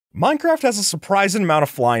Minecraft has a surprising amount of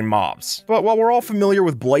flying mobs, but while we're all familiar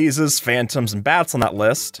with blazes, phantoms, and bats on that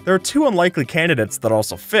list, there are two unlikely candidates that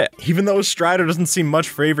also fit. Even though Strider doesn't seem much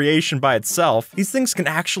for aviation by itself, these things can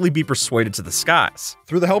actually be persuaded to the skies.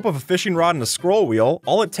 Through the help of a fishing rod and a scroll wheel,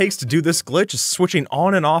 all it takes to do this glitch is switching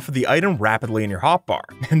on and off of the item rapidly in your hotbar.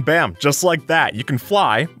 And bam, just like that, you can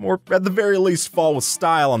fly, or at the very least fall with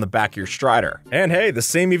style on the back of your Strider. And hey, the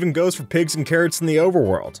same even goes for pigs and carrots in the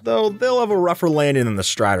overworld, though they'll have a rougher landing than the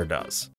Strider does.